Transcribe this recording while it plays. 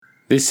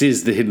This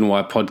is the Hidden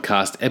Why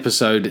Podcast,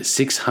 episode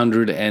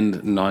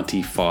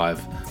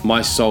 695,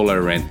 my solo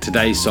rant.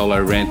 Today's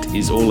solo rant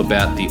is all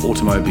about the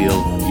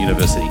Automobile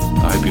University.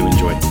 I hope you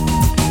enjoy.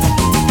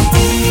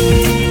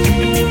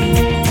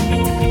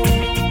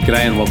 G'day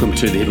and welcome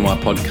to the Hidden Why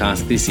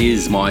Podcast. This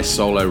is my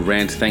solo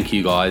rant. Thank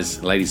you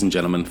guys, ladies and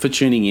gentlemen, for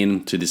tuning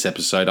in to this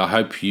episode. I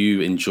hope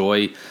you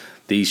enjoy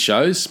these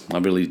shows. I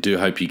really do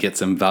hope you get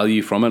some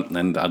value from it,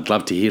 and I'd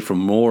love to hear from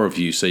more of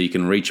you, so you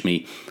can reach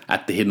me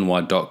at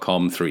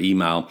thehiddenwhy.com through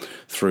email,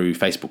 through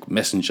Facebook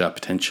Messenger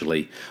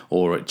potentially,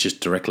 or just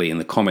directly in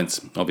the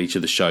comments of each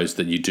of the shows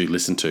that you do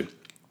listen to.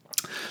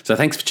 So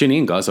thanks for tuning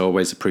in, guys. I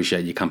always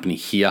appreciate your company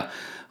here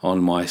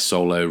on my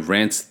solo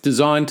rants,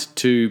 designed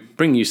to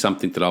bring you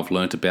something that I've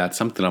learnt about,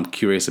 something I'm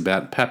curious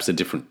about, perhaps a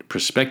different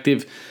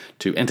perspective,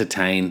 to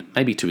entertain,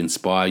 maybe to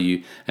inspire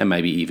you, and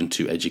maybe even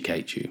to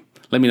educate you.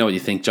 Let me know what you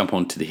think. Jump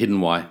on to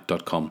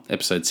thehiddenwhy.com,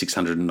 episode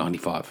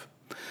 695.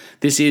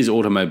 This is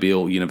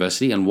Automobile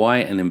University, and why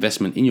an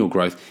investment in your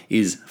growth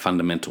is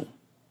fundamental.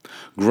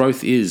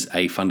 Growth is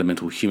a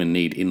fundamental human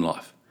need in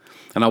life.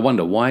 And I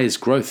wonder, why is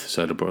growth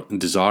so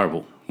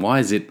desirable? Why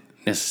is it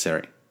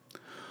necessary?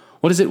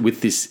 What is it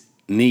with this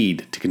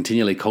need to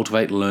continually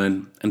cultivate,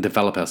 learn, and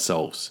develop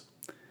ourselves?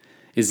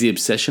 Is the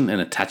obsession an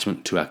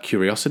attachment to our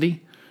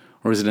curiosity,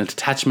 or is it an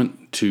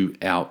attachment to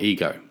our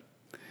ego?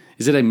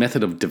 Is it a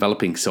method of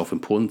developing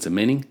self-importance and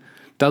meaning?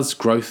 Does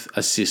growth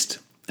assist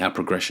our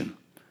progression?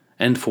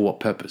 And for what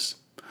purpose?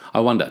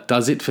 I wonder,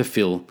 does it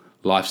fulfill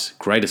life's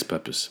greatest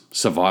purpose,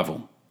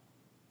 survival?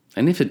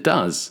 And if it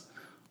does,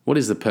 what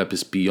is the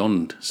purpose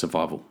beyond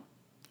survival?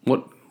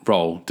 What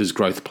role does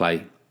growth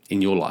play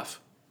in your life?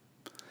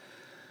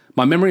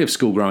 My memory of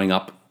school growing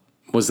up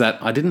was that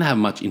I didn't have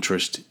much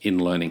interest in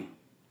learning.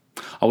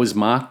 I was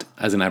marked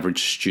as an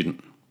average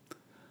student.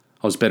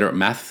 I was better at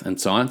math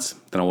and science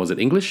than I was at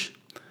English,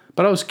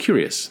 but I was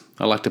curious.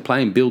 I liked to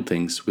play and build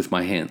things with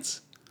my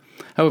hands.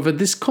 However,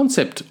 this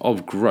concept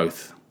of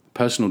growth,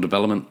 personal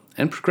development,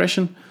 and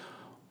progression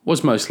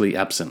was mostly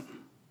absent.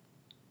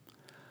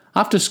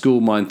 After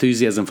school, my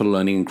enthusiasm for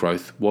learning and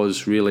growth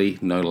was really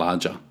no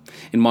larger.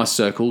 In my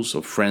circles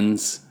of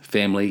friends,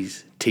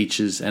 families,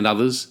 teachers, and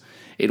others,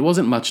 it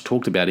wasn't much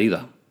talked about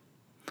either.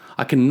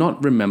 I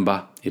cannot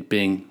remember it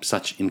being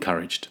such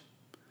encouraged.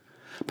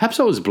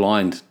 Perhaps I was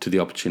blind to the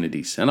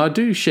opportunities, and I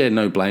do share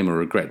no blame or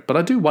regret, but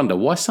I do wonder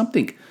why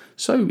something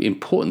so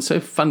important,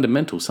 so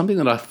fundamental, something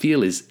that I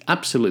feel is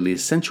absolutely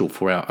essential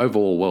for our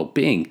overall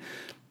well-being,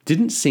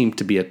 didn't seem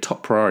to be a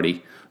top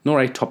priority nor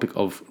a topic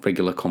of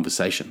regular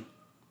conversation.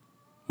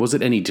 Was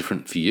it any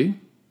different for you?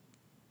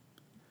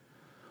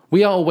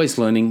 We are always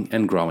learning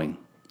and growing.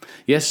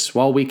 Yes,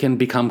 while we can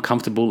become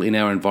comfortable in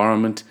our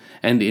environment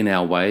and in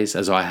our ways,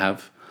 as I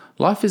have,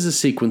 life is a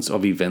sequence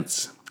of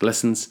events,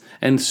 lessons,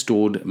 and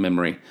stored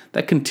memory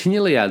that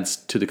continually adds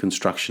to the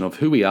construction of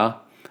who we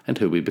are and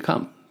who we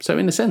become. So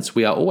in a sense,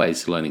 we are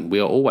always learning, we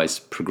are always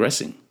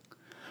progressing.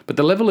 But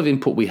the level of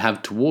input we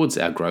have towards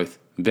our growth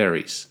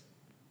varies.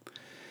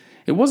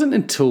 It wasn't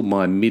until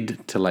my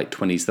mid to late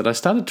 20s that I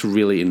started to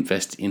really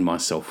invest in my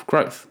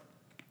self-growth.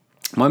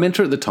 My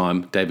mentor at the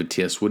time, David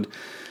T.S. Wood,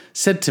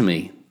 said to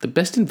me, the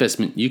best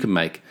investment you can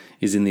make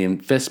is in the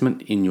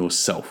investment in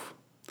yourself.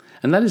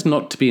 And that is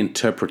not to be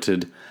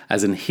interpreted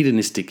as an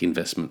hedonistic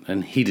investment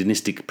and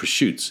hedonistic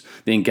pursuits,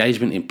 the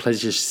engagement in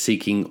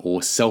pleasure-seeking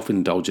or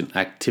self-indulgent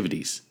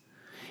activities.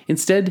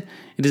 Instead,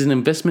 it is an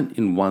investment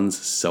in one's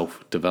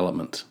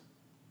self-development.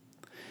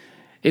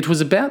 It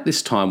was about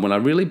this time when I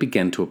really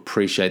began to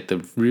appreciate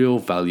the real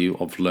value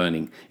of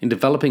learning in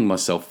developing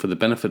myself for the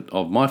benefit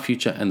of my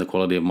future and the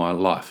quality of my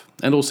life,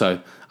 and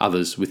also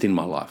others within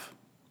my life.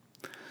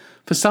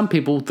 For some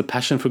people, the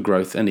passion for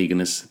growth and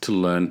eagerness to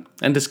learn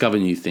and discover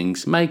new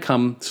things may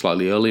come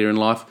slightly earlier in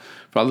life.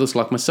 For others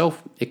like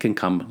myself, it can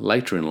come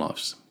later in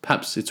lives.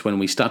 Perhaps it's when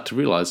we start to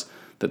realize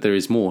that there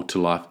is more to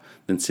life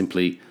than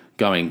simply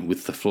going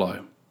with the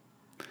flow.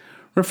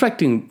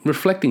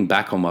 Reflecting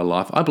back on my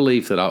life, I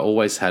believe that I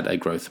always had a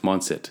growth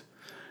mindset.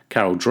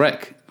 Carol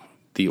Dweck,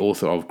 the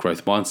author of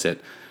Growth Mindset,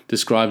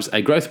 describes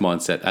a growth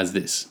mindset as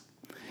this.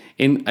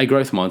 In a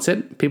growth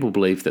mindset, people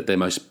believe that their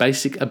most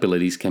basic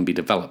abilities can be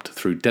developed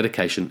through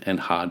dedication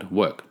and hard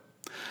work.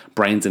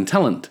 Brains and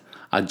talent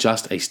are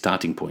just a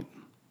starting point.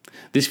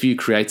 This view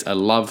creates a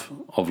love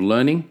of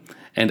learning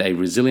and a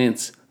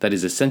resilience that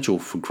is essential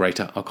for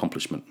greater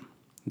accomplishment.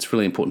 It's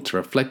really important to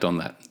reflect on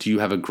that. Do you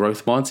have a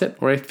growth mindset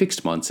or a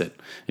fixed mindset?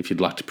 If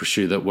you'd like to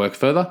pursue that work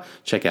further,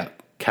 check out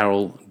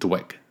Carol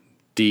Dweck,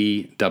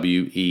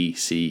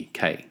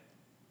 D-W-E-C-K.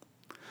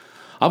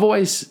 I've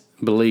always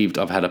believed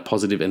I've had a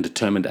positive and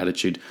determined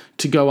attitude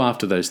to go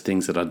after those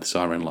things that I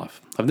desire in life.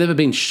 I've never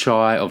been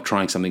shy of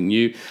trying something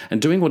new and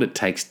doing what it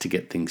takes to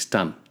get things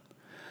done.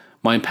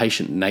 My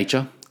impatient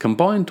nature,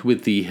 combined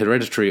with the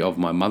hereditary of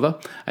my mother,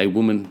 a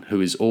woman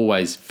who is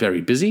always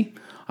very busy,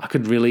 I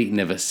could really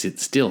never sit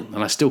still,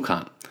 and I still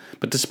can't.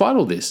 But despite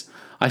all this,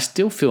 I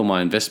still feel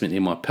my investment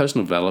in my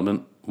personal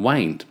development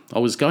waned. I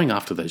was going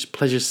after those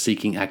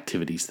pleasure-seeking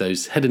activities,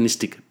 those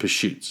hedonistic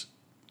pursuits.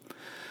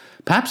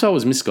 Perhaps I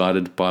was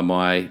misguided by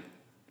my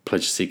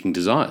pleasure-seeking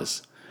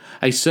desires,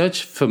 a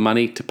search for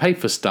money to pay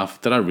for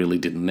stuff that I really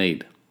didn't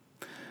need.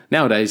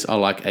 Nowadays, I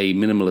like a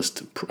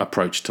minimalist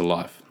approach to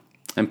life,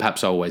 and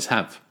perhaps I always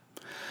have.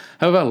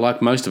 However,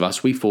 like most of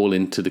us, we fall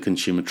into the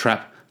consumer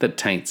trap that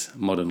taints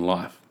modern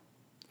life.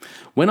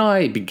 When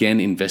I began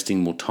investing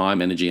more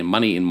time, energy, and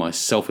money in my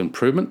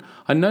self-improvement,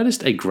 I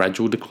noticed a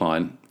gradual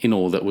decline in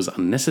all that was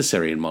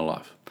unnecessary in my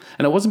life.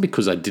 And it wasn't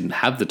because I didn't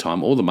have the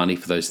time or the money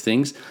for those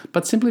things,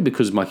 but simply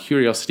because my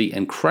curiosity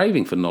and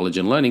craving for knowledge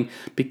and learning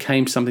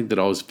became something that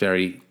I was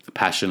very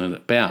passionate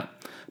about.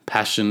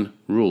 Passion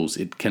rules.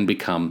 It can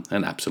become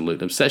an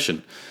absolute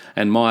obsession.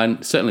 And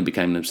mine certainly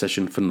became an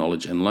obsession for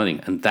knowledge and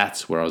learning. And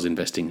that's where I was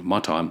investing my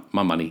time,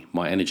 my money,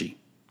 my energy.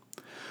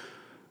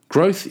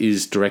 Growth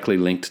is directly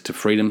linked to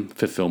freedom,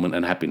 fulfillment,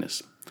 and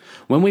happiness.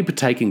 When we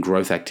partake in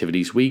growth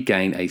activities, we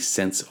gain a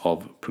sense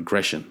of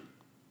progression.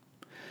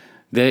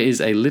 There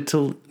is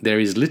little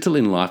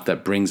in life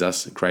that brings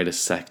us greater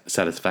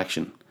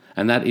satisfaction,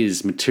 and that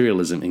is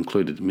materialism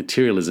included.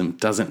 Materialism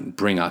doesn't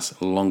bring us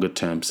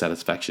longer-term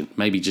satisfaction,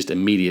 maybe just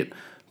immediate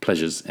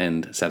pleasures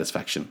and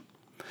satisfaction.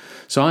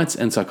 Science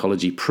and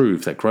psychology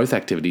prove that growth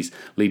activities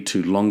lead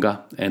to longer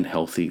and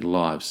healthy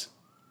lives.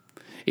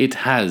 It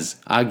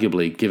has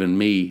arguably given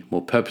me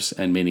more purpose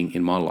and meaning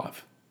in my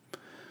life.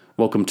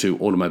 Welcome to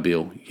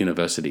Automobile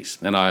Universities,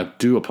 and I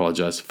do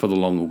apologize for the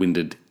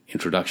long-winded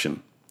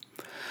introduction.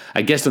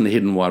 A guest on The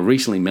Hidden Why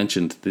recently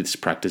mentioned this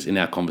practice in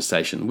our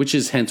conversation, which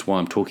is hence why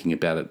I'm talking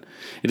about it.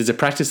 It is a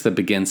practice that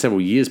began several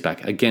years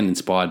back, again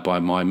inspired by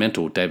my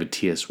mentor, David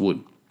T.S.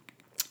 Wood.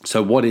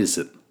 So what is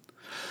it?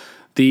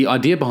 The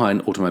idea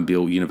behind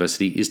Automobile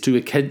University is to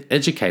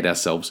educate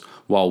ourselves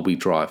while we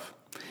drive.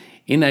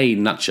 In a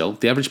nutshell,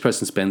 the average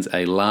person spends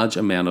a large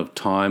amount of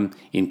time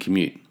in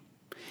commute.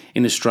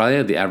 In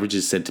Australia, the average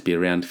is said to be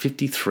around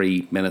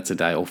 53 minutes a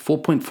day or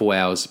 4.4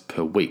 hours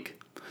per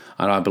week.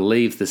 And I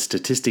believe the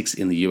statistics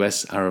in the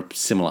US are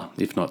similar,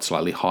 if not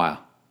slightly higher.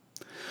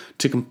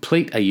 To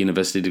complete a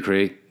university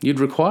degree, you'd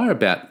require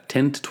about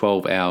 10 to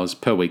 12 hours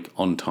per week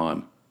on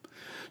time.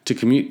 To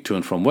commute to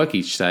and from work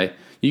each day,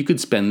 you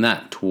could spend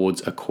that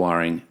towards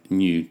acquiring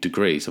new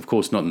degrees. Of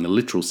course, not in the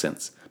literal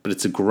sense, but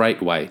it's a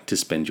great way to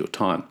spend your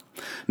time.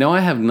 Now, I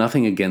have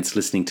nothing against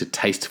listening to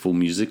tasteful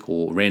music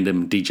or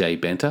random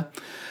DJ banter.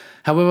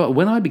 However,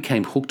 when I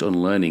became hooked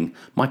on learning,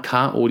 my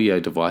car audio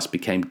device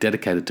became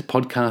dedicated to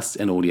podcasts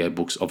and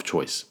audiobooks of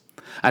choice.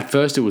 At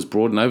first it was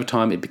broad, and over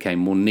time it became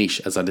more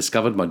niche as I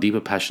discovered my deeper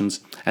passions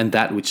and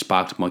that which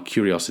sparked my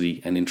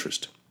curiosity and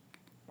interest.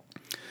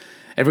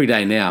 Every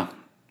day now,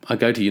 I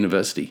go to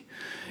university.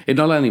 It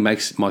not only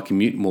makes my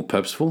commute more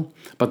purposeful,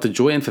 but the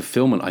joy and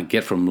fulfillment I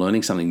get from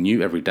learning something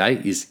new every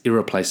day is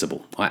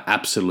irreplaceable. I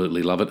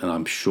absolutely love it, and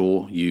I'm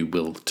sure you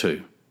will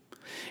too.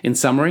 In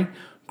summary,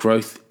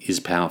 growth is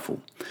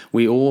powerful.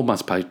 We all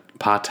must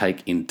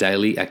partake in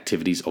daily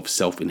activities of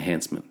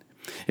self-enhancement.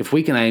 If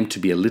we can aim to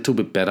be a little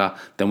bit better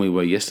than we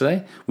were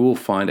yesterday, we will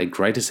find a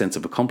greater sense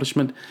of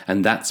accomplishment,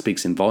 and that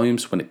speaks in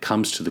volumes when it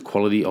comes to the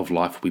quality of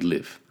life we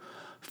live.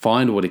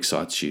 Find what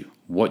excites you,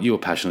 what you are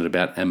passionate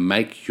about, and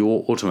make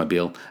your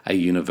automobile a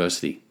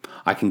university.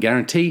 I can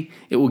guarantee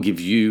it will give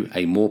you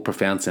a more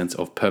profound sense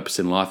of purpose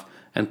in life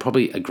and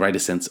probably a greater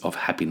sense of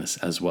happiness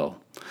as well.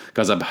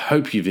 Guys, I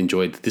hope you've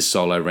enjoyed this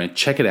solo rant.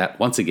 Check it out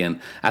once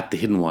again at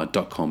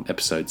thehiddenwhy.com,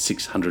 episode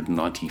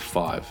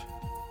 695.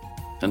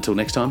 Until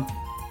next time,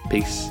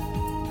 peace,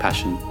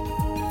 passion,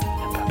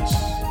 and purpose.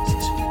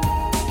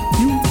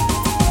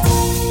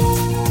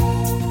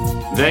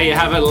 There you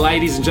have it,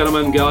 ladies and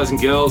gentlemen, guys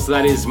and girls.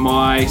 That is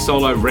my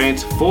solo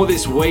rant for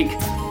this week.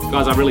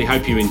 Guys, I really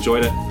hope you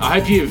enjoyed it. I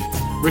hope you've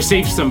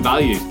received some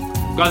value.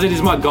 Guys, it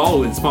is my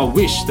goal, it's my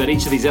wish that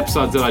each of these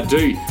episodes that I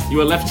do, you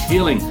are left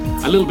feeling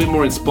a little bit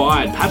more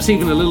inspired, perhaps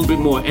even a little bit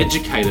more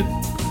educated.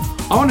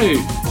 I want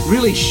to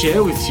really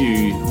share with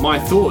you my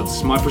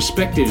thoughts, my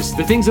perspectives,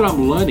 the things that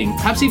I'm learning,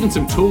 perhaps even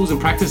some tools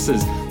and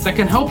practices that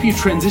can help you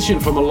transition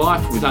from a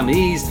life with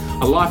unease,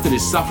 a life that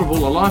is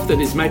sufferable, a life that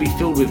is maybe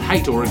filled with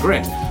hate or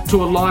regret,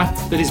 to a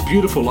life that is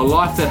beautiful, a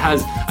life that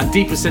has a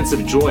deeper sense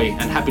of joy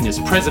and happiness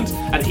present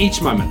at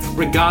each moment,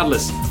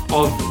 regardless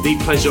of the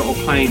pleasure or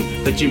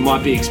pain that you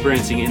might be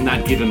experiencing in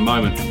that given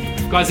moment.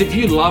 Guys, if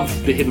you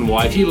love The Hidden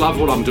Why, if you love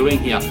what I'm doing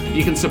here,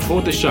 you can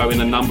support the show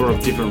in a number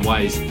of different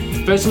ways.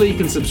 Firstly, you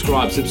can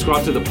subscribe to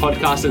the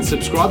podcast and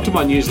subscribe to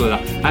my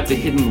newsletter at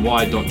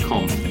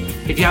thehiddenwhy.com.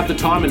 If you have the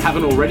time and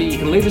haven't already, you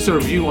can leave us a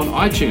review on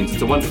iTunes.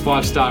 It's a 1 to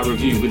 5 star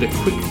review with a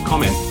quick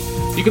comment.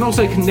 You can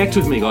also connect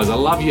with me, guys. I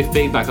love your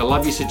feedback. I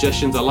love your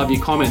suggestions. I love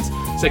your comments.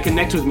 So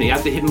connect with me at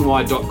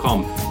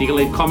thehiddenwhy.com. You can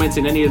leave comments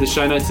in any of the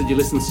show notes that you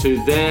listen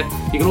to there.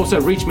 You can also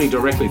reach me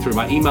directly through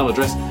my email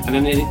address and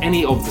then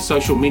any of the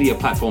social media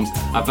platforms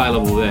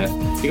available there.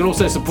 You can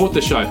also support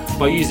the show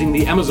by using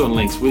the Amazon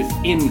links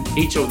within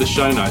each of the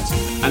show notes.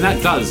 And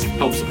that does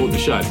help support the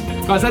show.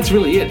 Guys, that's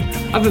really it.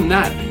 Other than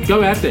that,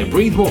 go out there,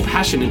 breathe more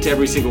passion into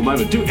every single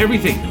moment. Do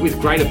everything with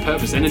greater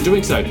purpose. And in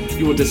doing so,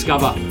 you will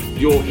discover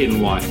your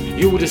hidden why.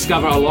 You will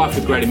discover a life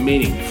with greater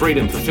meaning,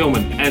 freedom,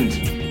 fulfillment, and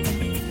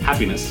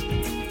happiness.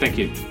 Thank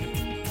you.